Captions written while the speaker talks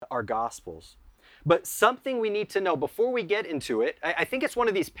our Gospels. But something we need to know before we get into it, I think it's one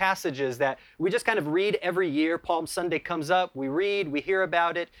of these passages that we just kind of read every year. Palm Sunday comes up, we read, we hear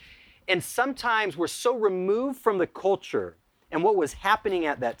about it. And sometimes we're so removed from the culture and what was happening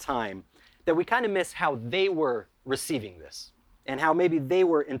at that time that we kind of miss how they were receiving this and how maybe they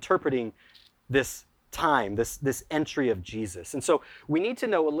were interpreting this time, this entry of Jesus. And so we need to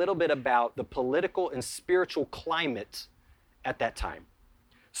know a little bit about the political and spiritual climate at that time.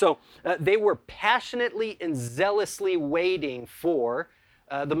 So they were passionately and zealously waiting for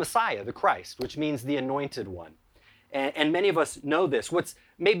the Messiah, the Christ, which means the anointed one. And many of us know this. What's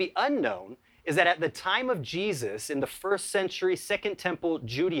maybe unknown is that at the time of Jesus, in the first century, Second Temple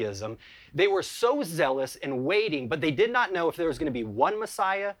Judaism, they were so zealous and waiting, but they did not know if there was going to be one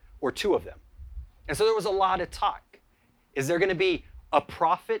Messiah or two of them. And so there was a lot of talk. Is there going to be a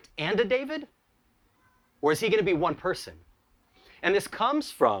prophet and a David? Or is he going to be one person? And this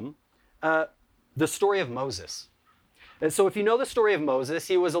comes from the story of Moses. And so if you know the story of Moses,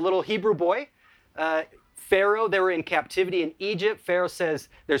 he was a little Hebrew boy. Pharaoh, they were in captivity in Egypt. Pharaoh says,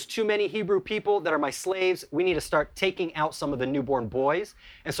 there's too many Hebrew people that are my slaves. We need to start taking out some of the newborn boys.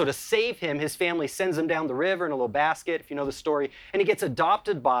 And so to save him, his family sends him down the river in a little basket, if you know the story, and he gets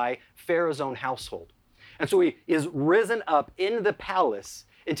adopted by Pharaoh's own household. And so he is risen up in the palace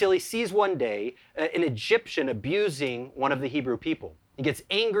until he sees one day an Egyptian abusing one of the Hebrew people. He gets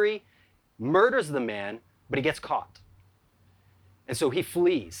angry, murders the man, but he gets caught. And so he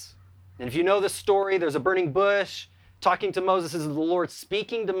flees. And if you know the story, there's a burning bush talking to Moses. This is the Lord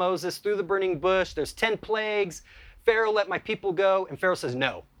speaking to Moses through the burning bush. There's 10 plagues. Pharaoh, let my people go. And Pharaoh says,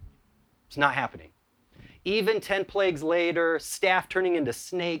 no, it's not happening. Even 10 plagues later, staff turning into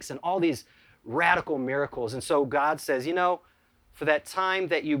snakes and all these radical miracles. And so God says, you know, for that time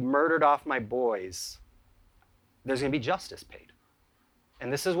that you murdered off my boys, there's going to be justice paid.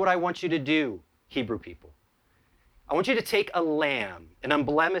 And this is what I want you to do, Hebrew people. I want you to take a lamb, an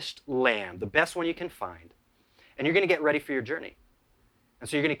unblemished lamb, the best one you can find, and you're going to get ready for your journey. And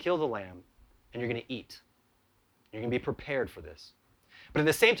so you're going to kill the lamb, and you're going to eat. You're going to be prepared for this. But at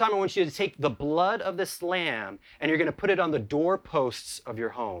the same time, I want you to take the blood of this lamb, and you're going to put it on the doorposts of your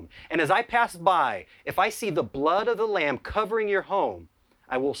home. And as I pass by, if I see the blood of the lamb covering your home,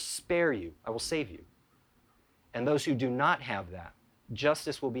 I will spare you. I will save you. And those who do not have that,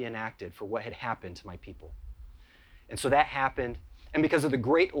 justice will be enacted for what had happened to my people. And so that happened. And because of the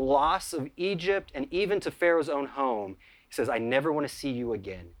great loss of Egypt and even to Pharaoh's own home, he says, I never want to see you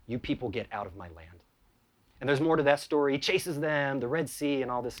again. You people get out of my land. And there's more to that story. He chases them, the Red Sea and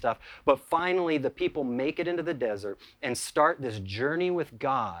all this stuff. But finally, the people make it into the desert and start this journey with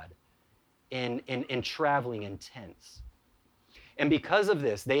God in traveling in tents. And because of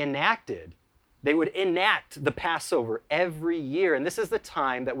this, they would enact the Passover every year. And this is the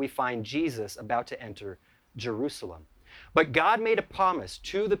time that we find Jesus about to enter Jerusalem. But God made a promise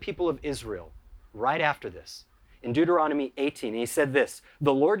to the people of Israel right after this. In Deuteronomy 18, and he said this,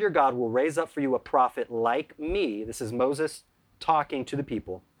 the Lord your God will raise up for you a prophet like me. This is Moses talking to the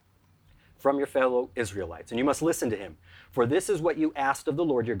people from your fellow Israelites. And you must listen to him. For this is what you asked of the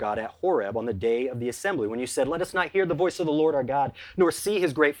Lord your God at Horeb on the day of the assembly, when you said, let us not hear the voice of the Lord our God, nor see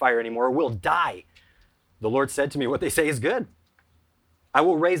his great fire anymore, or we'll die. The Lord said to me, what they say is good. I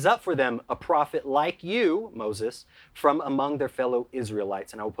will raise up for them a prophet like you, Moses, from among their fellow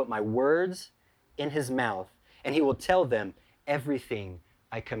Israelites, and I will put my words in his mouth, and he will tell them everything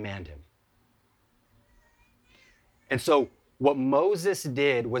I command him. And so what Moses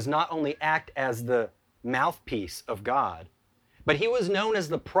did was not only act as the mouthpiece of God, but he was known as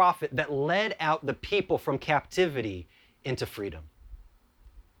the prophet that led out the people from captivity into freedom.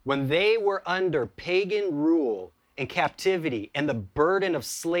 When they were under pagan rule and captivity and the burden of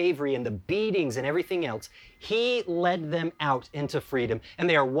slavery and the beatings and everything else, he led them out into freedom. And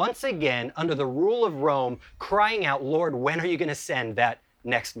they are once again under the rule of Rome, crying out, Lord, when are you going to send that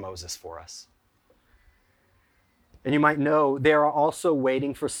next Moses for us? And you might know they are also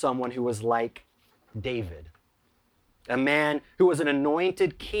waiting for someone who was like David, a man who was an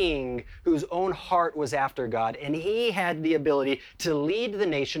anointed king whose own heart was after God. And he had the ability to lead the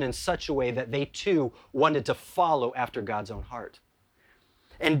nation in such a way that they too wanted to follow after God's own heart.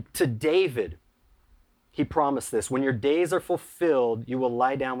 And to David, he promised this, when your days are fulfilled, you will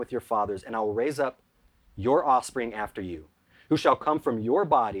lie down with your fathers, and I will raise up your offspring after you, who shall come from your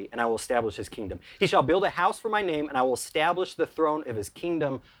body, and I will establish his kingdom. He shall build a house for my name, and I will establish the throne of his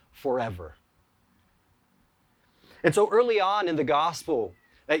kingdom forever. And so early on in the gospel,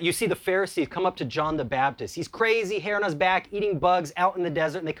 you see the Pharisees come up to John the Baptist. He's crazy, hair on his back, eating bugs out in the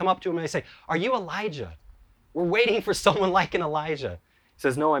desert. And they come up to him and they say, are you Elijah? We're waiting for someone like an Elijah. He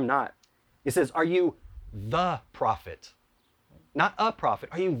says, no, I'm not. He says, are you the prophet? Not a prophet.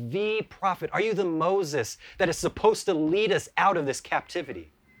 Are you the prophet? Are you the Moses that is supposed to lead us out of this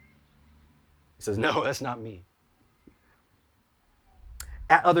captivity? He says, no, that's not me.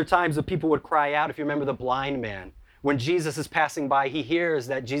 At other times, the people would cry out. If you remember the blind man, when Jesus is passing by, he hears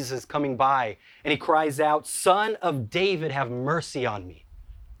that Jesus is coming by, and he cries out, Son of David, have mercy on me.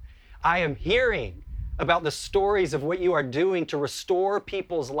 I am hearing about the stories of what you are doing to restore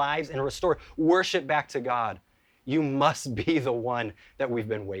people's lives and restore worship back to God. You must be the one that we've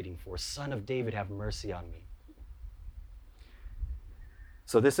been waiting for. Son of David, have mercy on me.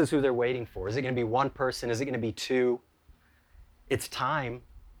 So this is who they're waiting for. Is it going to be one person? Is it going to be two? It's time.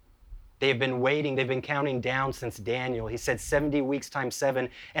 They have been waiting. They've been counting down since Daniel. He said 70 weeks times 7,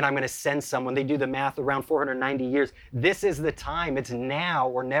 and I'm going to send someone. They do the math around 490 years. This is the time. It's now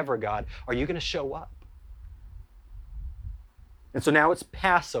or never, God. Are you going to show up? And so now it's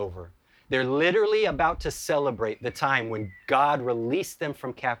Passover. They're literally about to celebrate the time when God released them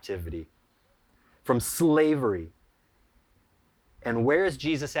from captivity, from slavery. And where is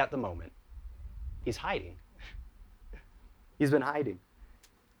Jesus at the moment? He's hiding. He's been hiding.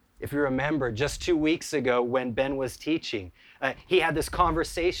 If you remember, just 2 weeks ago when Ben was teaching, he had this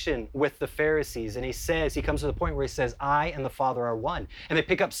conversation with the Pharisees, and he comes to the point where he says, I and the Father are one. And they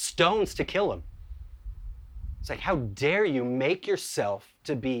pick up stones to kill him. It's like, how dare you make yourself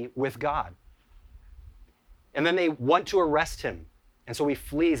to be with God? And then they want to arrest him. And so he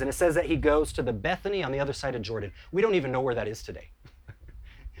flees. And it says that he goes to the Bethany on the other side of Jordan. We don't even know where that is today.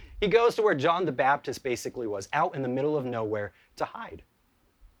 He goes to where John the Baptist basically was, out in the middle of nowhere to hide.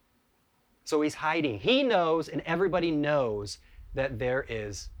 So he's hiding. He knows, and everybody knows, that there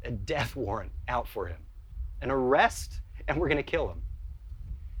is a death warrant out for him, an arrest, and we're going to kill him.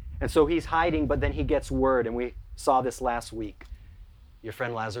 And so he's hiding, but then he gets word, and we saw this last week. Your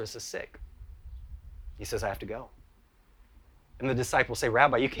friend Lazarus is sick. He says, I have to go. And the disciples say,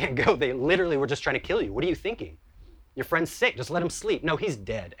 Rabbi, you can't go. They literally were just trying to kill you. What are you thinking? Your friend's sick. Just let him sleep. No, he's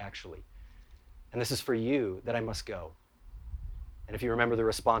dead, actually. And this is for you that I must go. And if you remember the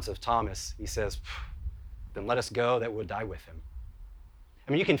response of Thomas, he says, then let us go that we'll die with him.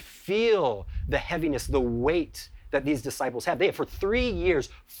 I mean, you can feel the heaviness, the weight that these disciples have. They have for 3 years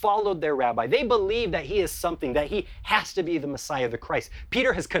followed their rabbi. They believe that he is something, that he has to be the Messiah, the Christ.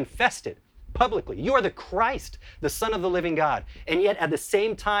 Peter has confessed it publicly. You are the Christ, the Son of the living God. And yet at the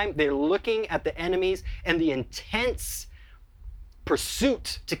same time, they're looking at the enemies and the intense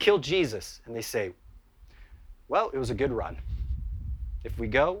pursuit to kill Jesus. And they say, well, it was a good run. If we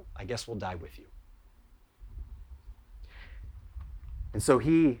go, I guess we'll die with you. And so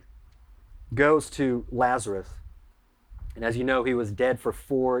he goes to Lazarus. And as you know, he was dead for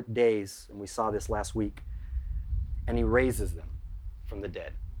 4 days. And we saw this last week. And he raises them from the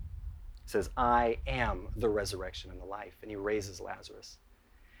dead. He says, I am the resurrection and the life. And he raises Lazarus.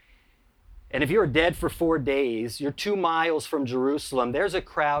 And if you're dead for 4 days, you're 2 miles from Jerusalem, there's a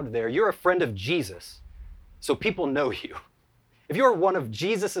crowd there. You're a friend of Jesus. So people know you. If you're one of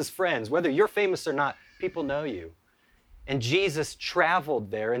Jesus's friends, whether you're famous or not, people know you. And Jesus traveled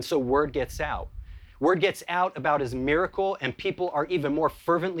there, and so word gets out. Word gets out about his miracle, and people are even more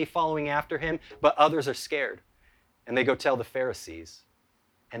fervently following after him, but others are scared. And they go tell the Pharisees.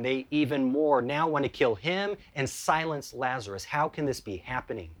 And they even more now want to kill him and silence Lazarus. How can this be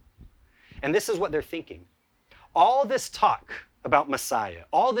happening? And this is what they're thinking. All this talk about Messiah,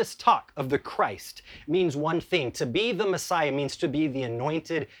 all this talk of the Christ means one thing. To be the Messiah means to be the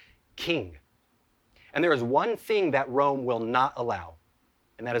anointed king. And there is one thing that Rome will not allow,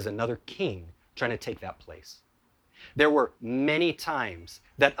 and that is another king trying to take that place. There were many times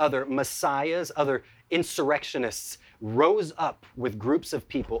that other messiahs, other insurrectionists rose up with groups of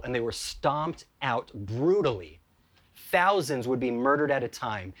people and they were stomped out brutally. Thousands would be murdered at a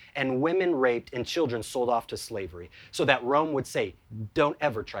time, and women raped and children sold off to slavery, so that Rome would say, don't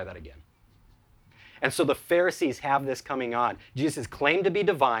ever try that again. And so the Pharisees have this coming on. Jesus claimed to be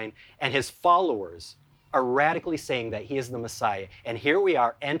divine, and his followers are radically saying that he is the Messiah. And here we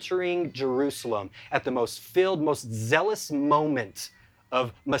are entering Jerusalem at the most filled, most zealous moment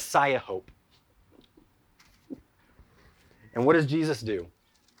of Messiah hope. And what does Jesus do?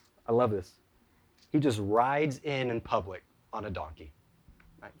 I love this. He just rides in public on a donkey,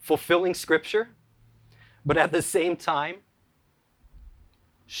 right? Fulfilling scripture, but at the same time,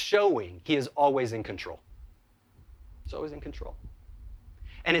 showing he is always in control. He's always in control.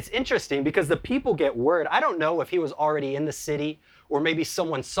 And it's interesting because the people get word. I don't know if he was already in the city or maybe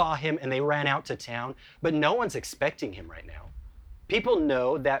someone saw him and they ran out to town, but no one's expecting him right now. People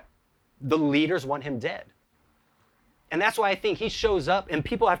know that the leaders want him dead. And that's why I think he shows up and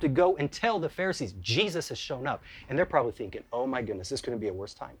people have to go and tell the Pharisees, Jesus has shown up. And they're probably thinking, oh my goodness, this couldn't be a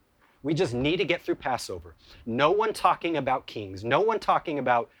worse time. We just need to get through Passover. No one talking about kings. No one talking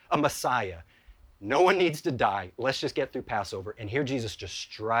about a Messiah. No one needs to die. Let's just get through Passover. And here Jesus just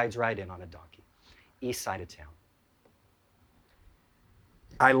strides right in on a donkey, east side of town.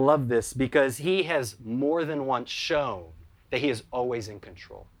 I love this because he has more than once shown that he is always in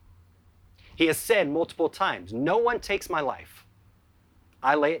control. He has said multiple times, no one takes my life.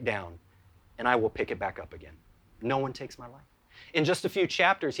 I lay it down and I will pick it back up again. No one takes my life. In just a few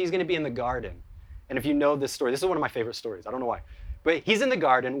chapters, he's going to be in the garden. And if you know this story, this is one of my favorite stories. I don't know why. But he's in the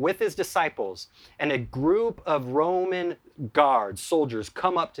garden with his disciples, and a group of Roman guards, soldiers,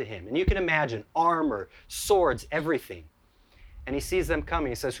 come up to him. And you can imagine armor, swords, everything. And he sees them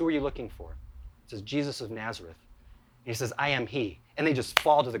coming. He says, who are you looking for? He says, Jesus of Nazareth. And he says, I am he. And they just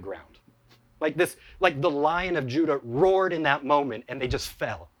fall to the ground. Like the Lion of Judah roared in that moment, and they just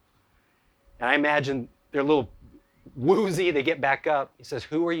fell. And I imagine they're a little woozy. They get back up. He says,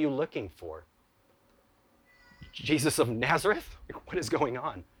 who are you looking for? Jesus of Nazareth? What is going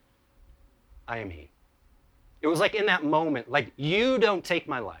on? I am he. It was like in that moment, like, you don't take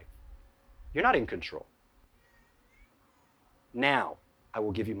my life. You're not in control. Now, I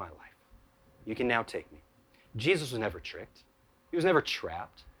will give you my life. You can now take me. Jesus was never tricked. He was never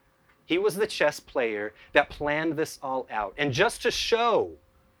trapped. He was the chess player that planned this all out. And just to show,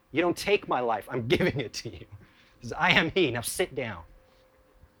 you don't take my life, I'm giving it to you. He says, I am he. Now sit down.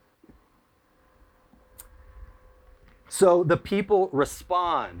 So the people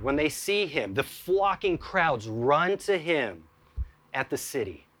respond when they see him. The flocking crowds run to him at the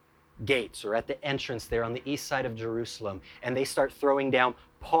city gates or at the entrance there on the east side of Jerusalem, and they start throwing down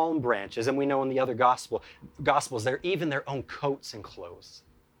palm branches. And we know in the other gospels, they're even their own coats and clothes.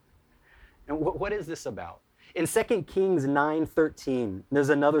 And what is this about? In 2 Kings 9:13, there's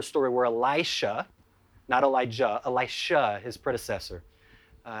another story where Elisha, not Elijah, Elisha, his predecessor,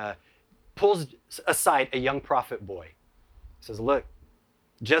 pulls aside a young prophet boy. He says, look,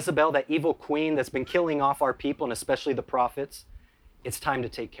 Jezebel, that evil queen that's been killing off our people, and especially the prophets, it's time to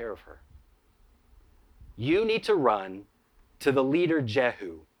take care of her. You need to run to the leader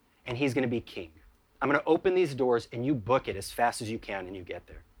Jehu, and he's going to be king. I'm going to open these doors, and you book it as fast as you can, and you get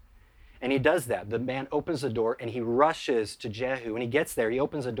there. And he does that. The man opens the door, and he rushes to Jehu. When he gets there, he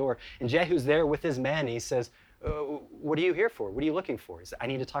opens the door, and Jehu's there with his men, and he says, what are you here for? What are you looking for? He said, I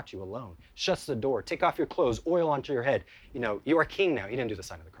need to talk to you alone. Shuts the door. Take off your clothes. Oil onto your head. You are king now. He didn't do the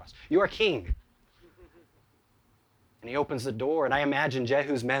sign of the cross. You are king. And he opens the door, and I imagine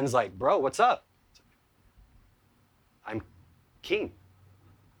Jehu's men's like, bro, what's up? I'm king.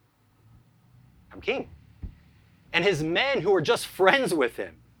 I'm king. And his men who are just friends with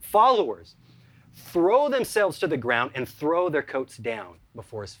him, followers, throw themselves to the ground and throw their coats down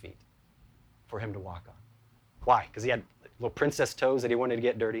before his feet for him to walk on. Why? Because he had little princess toes that he wanted to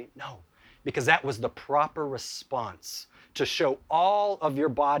get dirty? No, because that was the proper response to show all of your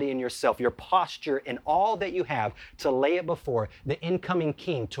body and yourself, your posture and all that you have, to lay it before the incoming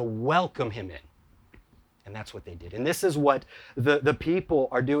king, to welcome him in. And that's what they did. And this is what the people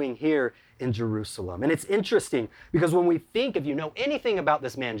are doing here in Jerusalem. And it's interesting because when we think, if you know anything about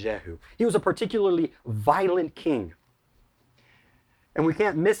this man Jehu, he was a particularly violent king. And we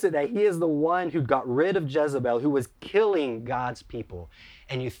can't miss it that he is the one who got rid of Jezebel, who was killing God's people.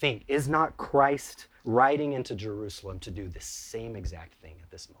 And you think, is not Christ riding into Jerusalem to do the same exact thing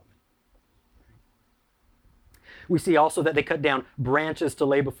at this moment? We see also that they cut down branches to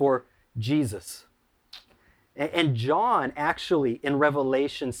lay before Jesus. And John actually in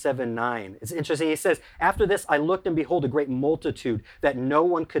Revelation 7:9, it's interesting. He says, after this I looked and behold a great multitude that no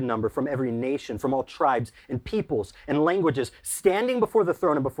one could number, from every nation, from all tribes and peoples and languages, standing before the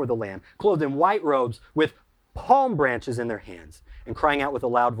throne and before the Lamb, clothed in white robes with palm branches in their hands, and crying out with a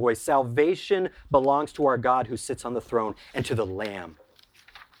loud voice, salvation belongs to our God who sits on the throne and to the Lamb.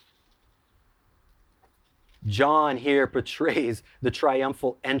 John here portrays the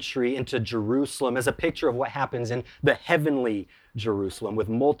triumphal entry into Jerusalem as a picture of what happens in the heavenly Jerusalem, with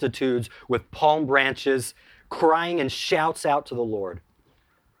multitudes, with palm branches, crying and shouts out to the Lord,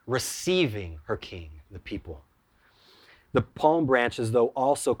 receiving her king, the people. The palm branches, though,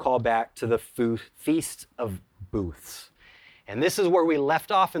 also call back to the Feast of Booths. And this is where we left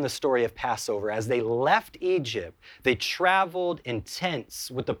off in the story of Passover. As they left Egypt, they traveled in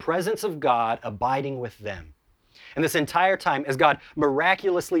tents with the presence of God abiding with them. And this entire time, as God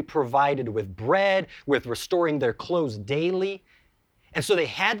miraculously provided with bread, with restoring their clothes daily. And so they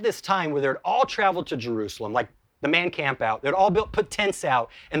had this time where they'd all traveled to Jerusalem, like the man camp out. They'd all put tents out,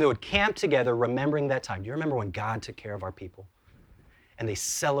 and they would camp together, remembering that time. Do you remember when God took care of our people? And they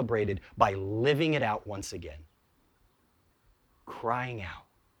celebrated by living it out once again, crying out,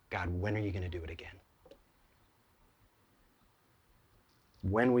 God, when are you going to do it again?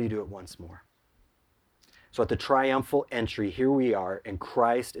 When will you do it once more? So at the triumphal entry, here we are, and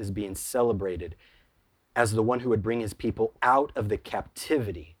Christ is being celebrated as the one who would bring his people out of the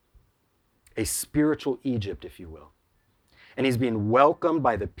captivity, a spiritual Egypt, if you will. And he's being welcomed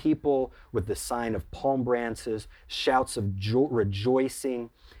by the people with the sign of palm branches, shouts of rejoicing,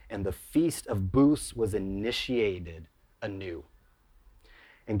 and the Feast of Booths was initiated anew.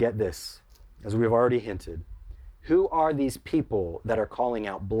 And get this, as we've already hinted, who are these people that are calling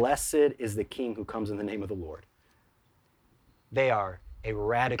out, "Blessed is the King who comes in the name of the Lord"? They are a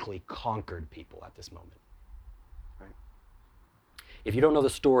radically conquered people at this moment. Right? If you don't know the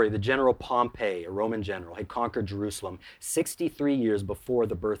story, the general Pompey, a Roman general, had conquered Jerusalem 63 years before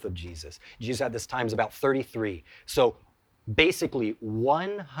the birth of Jesus. Jesus at this time is about 33. So basically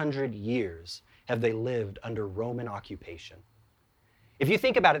 100 years have they lived under Roman occupation. If you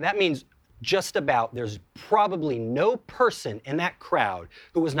think about it, that means there's probably no person in that crowd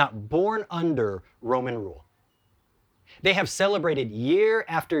who was not born under Roman rule. They have celebrated year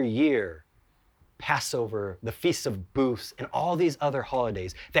after year Passover, the Feast of Booths, and all these other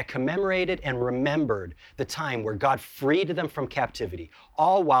holidays that commemorated and remembered the time where God freed them from captivity,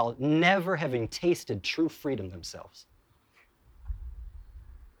 all while never having tasted true freedom themselves.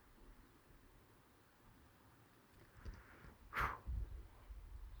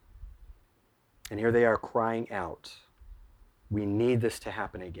 And here they are crying out, we need this to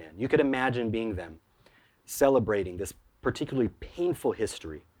happen again. You could imagine being them, celebrating this particularly painful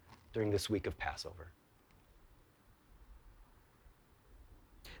history during this week of Passover.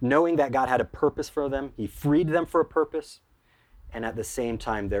 Knowing that God had a purpose for them, he freed them for a purpose, and at the same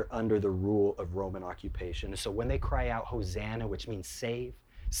time, they're under the rule of Roman occupation. And so when they cry out, Hosanna, which means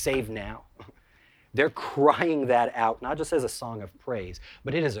save now, they're crying that out, not just as a song of praise,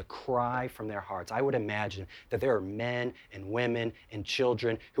 but it is a cry from their hearts. I would imagine that there are men and women and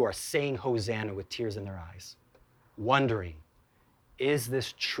children who are saying Hosanna with tears in their eyes, wondering, is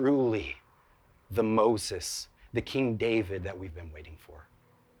this truly the Moses, the King David that we've been waiting for?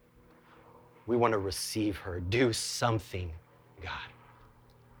 We want to receive her. Do something, God.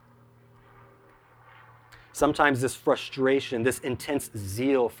 Sometimes this frustration, this intense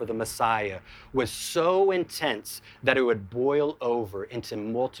zeal for the Messiah was so intense that it would boil over into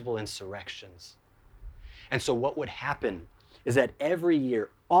multiple insurrections. And so what would happen is that every year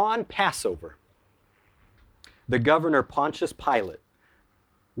on Passover, the governor Pontius Pilate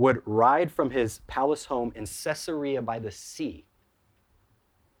would ride from his palace home in Caesarea by the sea,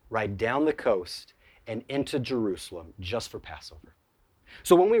 ride down the coast and into Jerusalem just for Passover.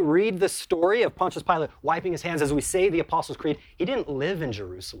 So when we read the story of Pontius Pilate wiping his hands as we say the Apostles' Creed, he didn't live in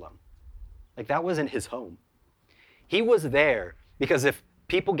Jerusalem. Like that wasn't his home. He was there because if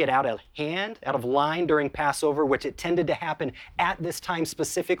people get out of hand, out of line during Passover, which it tended to happen at this time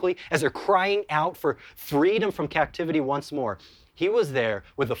specifically, as they're crying out for freedom from captivity once more, he was there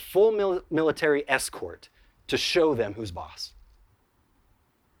with a full military escort to show them who's boss.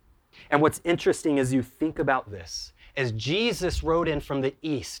 And what's interesting as you think about this, as Jesus rode in from the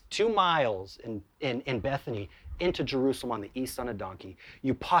east, 2 miles in Bethany, into Jerusalem on the east on a donkey,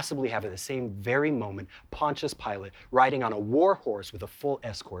 you possibly have at the same very moment Pontius Pilate riding on a war horse with a full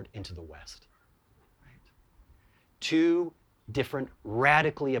escort into the west. Right? 2 different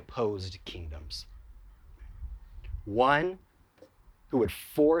radically opposed kingdoms. One who would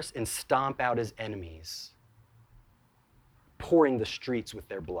force and stomp out his enemies, pouring the streets with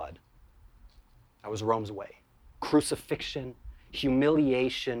their blood. That was Rome's way. Crucifixion,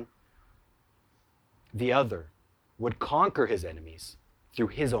 humiliation. The other would conquer his enemies through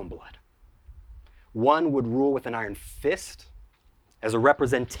his own blood. One would rule with an iron fist as a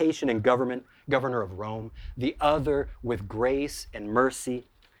representation and governor of Rome. The other with grace and mercy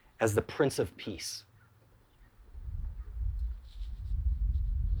as the Prince of Peace.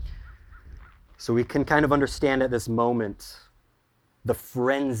 So we can kind of understand at this moment the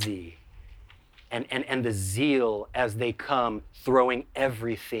frenzy and the zeal as they come throwing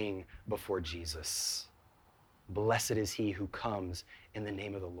everything before Jesus. Blessed is he who comes in the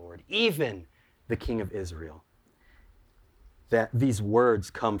name of the Lord, even the King of Israel. That these words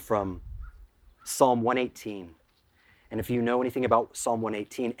come from Psalm 118. And if you know anything about Psalm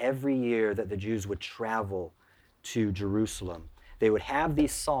 118, every year that the Jews would travel to Jerusalem, they would have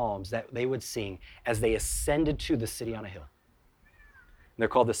these psalms that they would sing as they ascended to the city on a hill. they're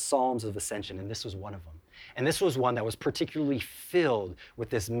called the Psalms of Ascension, and this was one of them. And this was one that was particularly filled with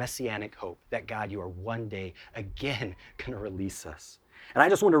this messianic hope that God, you are one day again going to release us. And I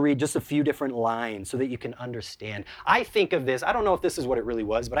just want to read just a few different lines so that you can understand. I think of this, I don't know if this is what it really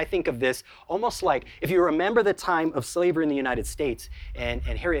was, but I think of this almost like if you remember the time of slavery in the United States and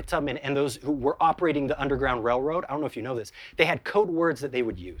Harriet Tubman and those who were operating the Underground Railroad, I don't know if you know this, they had code words that they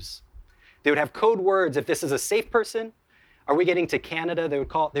would use. They would have code words if this is a safe person. Are we getting to Canada?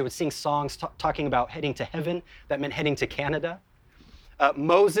 They would sing songs talking about heading to heaven. That meant heading to Canada.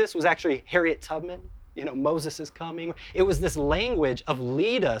 Moses was actually Harriet Tubman. You know, Moses is coming. It was this language of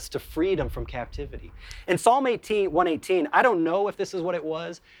lead us to freedom from captivity. In Psalm 118, I don't know if this is what it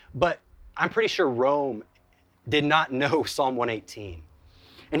was, but I'm pretty sure Rome did not know Psalm 118.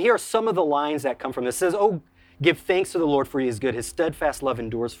 And here are some of the lines that come from this. It says, "Oh, give thanks to the Lord, for he is good. His steadfast love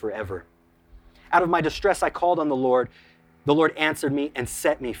endures forever. Out of my distress I called on the Lord. The Lord answered me and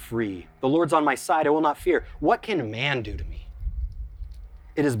set me free. The Lord's on my side. I will not fear. What can man do to me?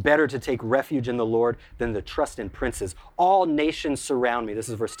 It is better to take refuge in the Lord than to trust in princes. All nations surround me." This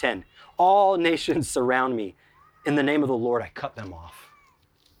is verse 10. "All nations surround me. In the name of the Lord, I cut them off."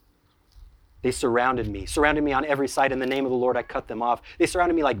 They surrounded me on every side. In the name of the Lord, I cut them off. They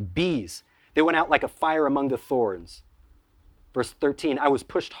surrounded me like bees. They went out like a fire among the thorns. Verse 13, "I was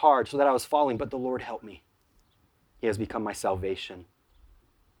pushed hard so that I was falling, but the Lord helped me. He has become my salvation.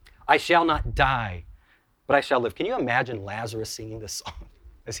 I shall not die, but I shall live." Can you imagine Lazarus singing this song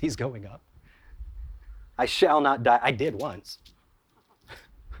as he's going up? I shall not die. I did once,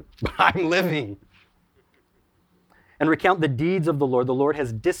 but I'm living. "And recount the deeds of the Lord. The Lord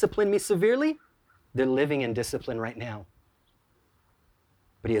has disciplined me severely." They're living in discipline right now.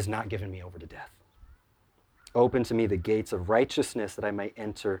 "But he has not given me over to death. Open to me the gates of righteousness that I might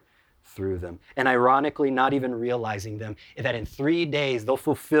enter through them." And ironically, not even realizing them, that in 3 days they'll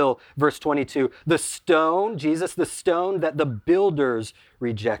fulfill, verse 22, the stone, Jesus, the stone that the builders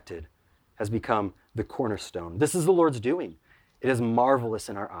rejected, has become the cornerstone. This is the Lord's doing. It is marvelous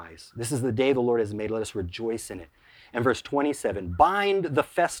in our eyes. This is the day the Lord has made. Let us rejoice in it. And verse 27, "Bind the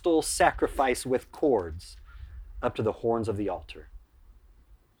festal sacrifice with cords up to the horns of the altar.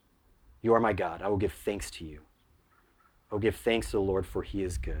 You are my God. I will give thanks to you. I will give thanks to the Lord, for he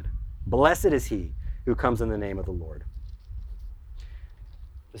is good. Blessed is he who comes in the name of the Lord."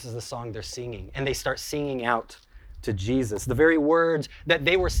 This is the song they're singing. And they start singing out to Jesus, the very words that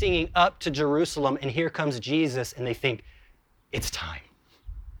they were singing up to Jerusalem. And here comes Jesus, and they think, it's time.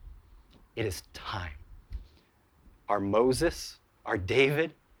 It is time. Our Moses, our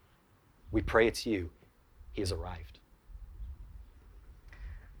David, we pray it's you. He has arrived.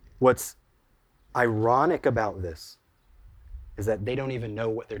 What's ironic about this is that they don't even know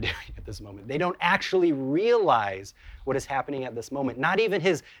what they're doing at this moment. They don't actually realize what is happening at this moment. Not even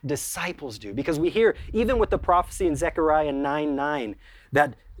his disciples do, because we hear, even with the prophecy in Zechariah 9:9,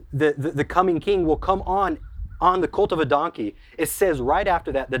 that the coming king will come on the colt of a donkey. It says right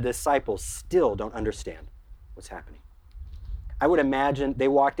after that, the disciples still don't understand what's happening. I would imagine they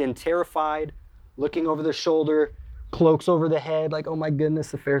walked in terrified, looking over their shoulder, cloaks over the head, like, oh my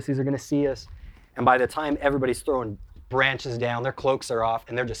goodness, the Pharisees are going to see us. And by the time everybody's throwing branches down, their cloaks are off,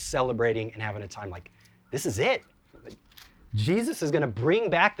 and they're just celebrating and having a time like, this is it. Jesus is going to bring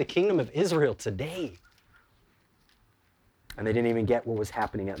back the kingdom of Israel today. And they didn't even get what was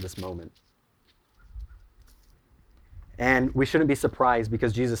happening at this moment. And we shouldn't be surprised,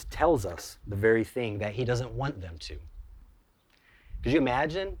 because Jesus tells us the very thing that he doesn't want them to. Could you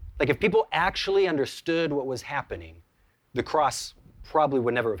imagine? Like, if people actually understood what was happening, the cross probably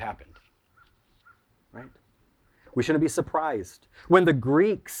would never have happened. Right? We shouldn't be surprised. When the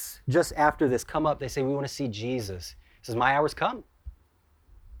Greeks, just after this, come up, they say, we want to see Jesus. He says, my hour's come.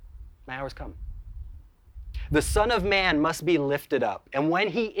 My hour's come. The Son of Man must be lifted up. And when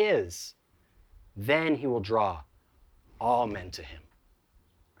he is, then he will draw all men to him.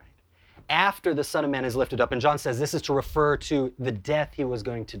 After the Son of Man is lifted up, and John says this is to refer to the death he was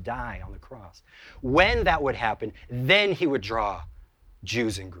going to die on the cross. When that would happen, then he would draw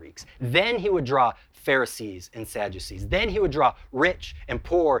Jews and Greeks. Then he would draw Pharisees and Sadducees. Then he would draw rich and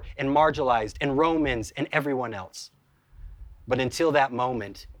poor and marginalized and Romans and everyone else. But until that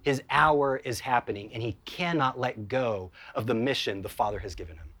moment, his hour is happening, and he cannot let go of the mission the Father has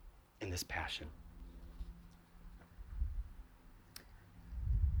given him in this passion.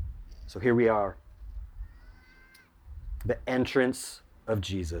 So here we are, the entrance of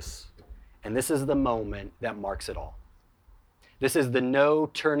Jesus. And this is the moment that marks it all. This is the no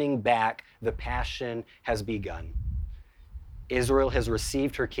turning back. The passion has begun. Israel has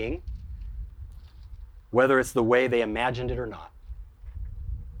received her king, whether it's the way they imagined it or not.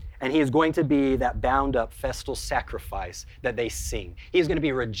 And he is going to be that bound up festal sacrifice that they sing. He is going to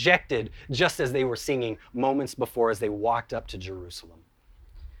be rejected just as they were singing moments before as they walked up to Jerusalem.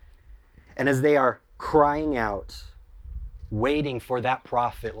 And as they are crying out, waiting for that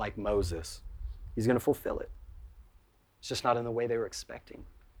prophet like Moses, he's going to fulfill it. It's just not in the way they were expecting.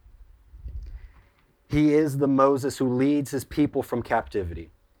 He is the Moses who leads his people from captivity.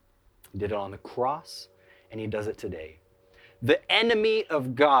 He did it on the cross, and he does it today. The enemy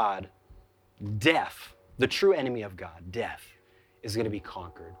of God, death, the true enemy of God, death, is going to be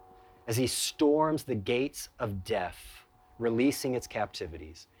conquered as he storms the gates of death, releasing its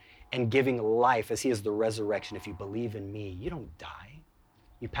captivities and giving life as he is the resurrection. If you believe in me, you don't die.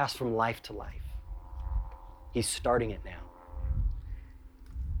 You pass from life to life. He's starting it now.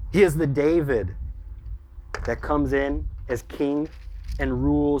 He is the David that comes in as king and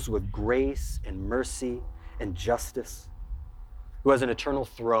rules with grace and mercy and justice, who has an eternal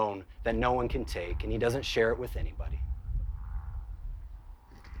throne that no one can take, and he doesn't share it with anybody.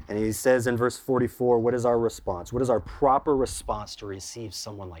 And he says in verse 44, what is our response? What is our proper response to receive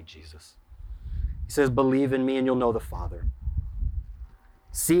someone like Jesus? He says, believe in me and you'll know the Father.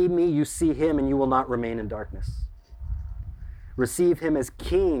 See me, you see him, and you will not remain in darkness. Receive him as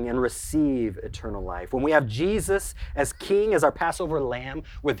king and receive eternal life. When we have Jesus as king, as our Passover lamb,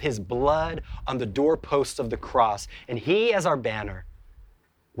 with his blood on the doorposts of the cross, and he as our banner,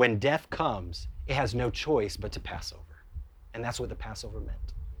 when death comes, it has no choice but to pass over. And that's what the Passover meant.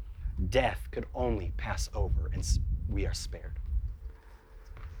 Death could only pass over, and we are spared.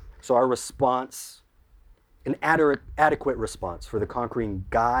 So our response, an adequate response for the conquering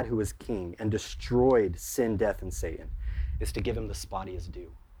God who is king and destroyed sin, death, and Satan, is to give him the spot he is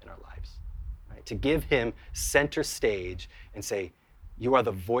due in our lives, right? To give him center stage and say, you are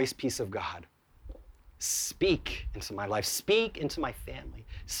the voice piece of God. Speak into my life. Speak into my family.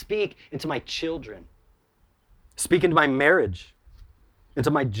 Speak into my children. Speak into my marriage,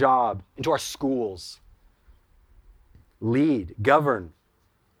 into my job, into our schools. Lead, govern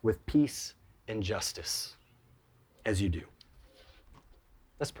with peace and justice as you do.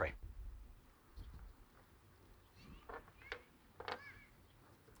 Let's pray.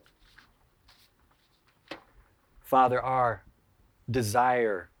 Father, our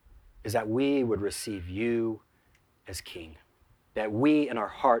desire is that we would receive you as King, that we in our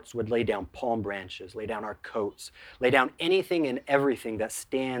hearts would lay down palm branches, lay down our coats, lay down anything and everything that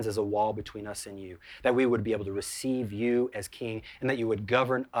stands as a wall between us and you, that we would be able to receive you as King, and that you would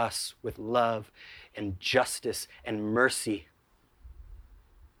govern us with love and justice and mercy.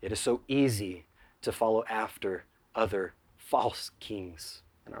 It is so easy to follow after other false kings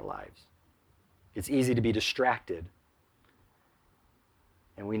in our lives. It's easy to be distracted.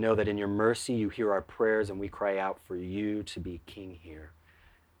 And we know that in your mercy, you hear our prayers, and we cry out for you to be king here,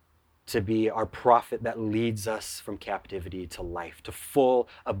 to be our prophet that leads us from captivity to life, to full,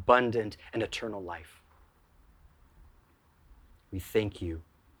 abundant, and eternal life. We thank you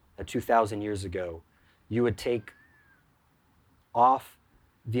that 2,000 years ago, you would take off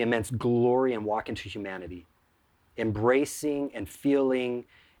the immense glory and walk into humanity, embracing and feeling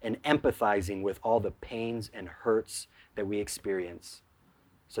and empathizing with all the pains and hurts that we experience,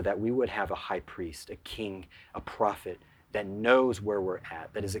 so that we would have a high priest, a king, a prophet that knows where we're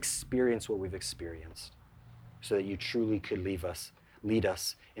at, that has experienced what we've experienced, so that you truly could lead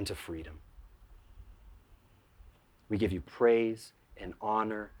us into freedom. We give you praise and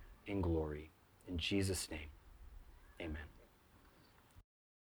honor and glory. In Jesus' name, amen.